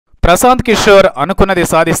ప్రశాంత్ కిషోర్ అనుకున్నది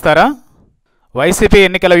సాధిస్తారా? వైసీపీ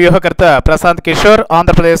ఎన్నికల వ్యూహకర్త ప్రశాంత్ కిషోర్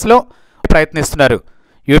ఆంధ్రప్రదేశ్లో ప్రయత్నిస్తున్నారు.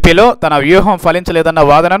 యూపీలో తన వ్యూహం ఫలించలేదన్న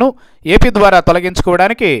వాదనను ఏపీ ద్వారా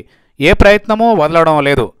తొలగించుకోవడానికి ఏ ప్రయత్నమూ వదలడం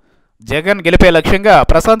లేదు. జగన్ గెలిపే లక్ష్యంగా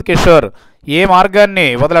ప్రశాంత్ కిషోర్ ఏ మార్గాన్ని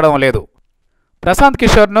వదలడం లేదు. ప్రశాంత్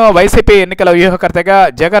కిషోర్ను వైసీపీ ఎన్నికల వ్యూహకర్తగా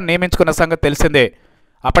జగన్ నియమించుకున్న సంగతి తెలిసిందే.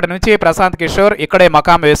 అప్పటి నుంచి ప్రశాంత్ కిషోర్ ఇక్కడే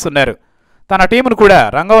మకాం వేస్తున్నారు. తన టీమును కూడా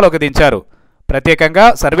రంగంలోకి దించారు. ప్రత్యేకంగా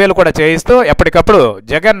సర్వేలు కూడా చేయిస్తూ ఎప్పటికప్పుడు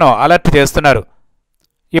జగన్ను అలర్ట్ చేస్తున్నారు.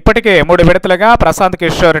 ఇప్పటికే 3 విడతలుగా ప్రశాంత్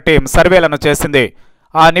కిషోర్ టీం సర్వేలను చేసింది.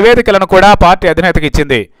 ఆ నివేదికలను కూడా పార్టీ అధినేతకి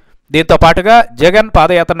ఇచ్చింది. దీంతో పాటుగా జగన్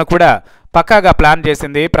పాదయాత్రను కూడా పక్కాగా ప్లాన్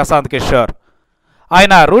చేసింది ప్రశాంత్ కిషోర్.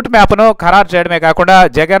 ఆయన రూట్ మ్యాప్ను ఖరారు చేయడమే కాకుండా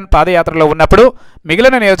జగన్ పాదయాత్రలో ఉన్నప్పుడు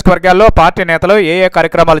మిగిలిన నియోజకవర్గాల్లో పార్టీ నేతలు ఏ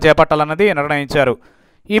కార్యక్రమాలు చేపట్టాలన్నది నిర్ణయించారు.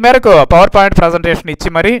 ఈ మేరకు పవర్ పాయింట్ ప్రజెంటేషన్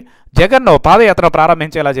ఇచ్చి మరీ జగన్ను పాదయాత్ర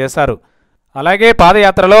ప్రారంభించేలా చేశారు. అలాగే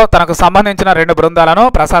పాదయాత్రలో తనకు సంబంధించిన 2 బృందాలను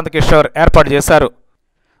ప్రశాంత్ కిషోర్ ఏర్పాటు చేశారు.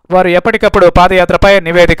 వారు ఎప్పటికప్పుడు పాదయాత్రపై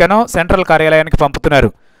నివేదికను సెంట్రల్ కార్యాలయానికి పంపుతున్నారు.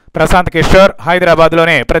 ప్రశాంత్ కిషోర్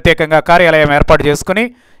హైదరాబాద్లోనే ప్రత్యేకంగా కార్యాలయం ఏర్పాటు చేసుకుని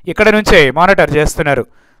ఇక్కడి నుంచే మానిటర్ చేస్తున్నారు.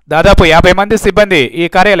 దాదాపు 50 మంది సిబ్బంది ఈ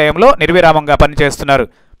కార్యాలయంలో నిర్విరామంగా పనిచేస్తున్నారు.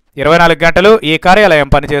 24 గంటలు ఈ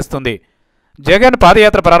కార్యాలయం పనిచేస్తుంది. జగన్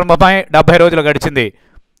పాదయాత్ర ప్రారంభమై 70 రోజులు గడిచింది.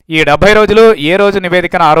 ఈ 70 రోజులు ఏ రోజు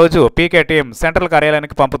నివేదికను ఆ రోజు పీకే టీం సెంట్రల్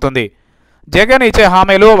కార్యాలయానికి పంపుతుంది. జగన్ ఇచ్చే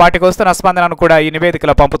హామీలు, వాటికి వస్తున్న స్పందనను కూడా ఈ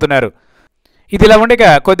నివేదికలో పంపుతున్నారు. ఇదిలా ఉండగా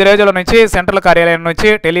కొద్ది రోజుల నుంచి సెంట్రల్ కార్యాలయం నుంచి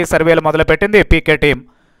టెలి సర్వేలు మొదలుపెట్టింది పీకే టీం.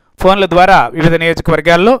 ఫోన్ల ద్వారా వివిధ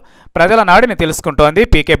నియోజకవర్గాల్లో ప్రజల నాడిని తెలుసుకుంటోంది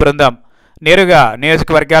పీకే బృందం. నేరుగా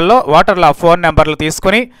నియోజకవర్గాల్లో ఓటర్ల ఫోన్ నెంబర్లు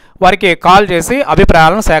తీసుకుని వారికి కాల్ చేసి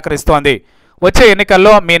అభిప్రాయాలను సేకరిస్తోంది. వచ్చే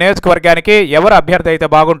ఎన్నికల్లో మీ నియోజకవర్గానికి ఎవరు అభ్యర్థి అయితే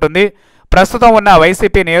బాగుంటుంది, ప్రస్తుతం ఉన్న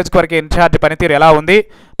వైసీపీ నియోజకవర్గ ఇన్ఛార్జి పనితీరు ఎలా ఉంది,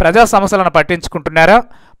 ప్రజా సమస్యలను పట్టించుకుంటున్నారా,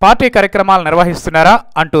 పార్టీ కార్యక్రమాలు నిర్వహిస్తున్నారా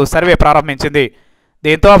అంటూ సర్వే ప్రారంభించింది.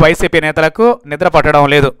 దీంతో వైసీపీ నేతలకు నిద్ర పట్టడం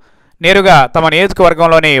లేదు. నేరుగా తమ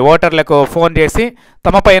నియోజకవర్గంలోని ఓటర్లకు ఫోన్ చేసి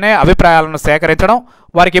తమపైనే అభిప్రాయాలను సేకరించడం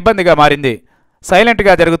వారికి ఇబ్బందిగా మారింది.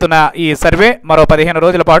 సైలెంట్గా జరుగుతున్న ఈ సర్వే మరో 15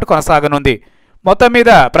 రోజుల పాటు కొనసాగనుంది. మొత్తం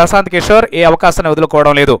మీద ప్రశాంత్ కిషోర్ ఏ అవకాశాన్ని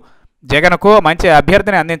వదులుకోవడం లేదు. జగన్కు మంచి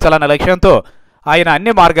అభ్యర్థిని అందించాలన్న లక్ష్యంతో ఆయన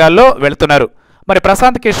అన్ని మార్గాల్లో వెళుతున్నారు. మరి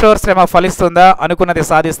ప్రశాంత్ కిషోర్ శ్రమ ఫలిస్తుందా, అనుకున్నది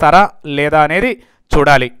సాధిస్తారా లేదా అనేది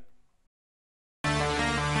చూడాలి.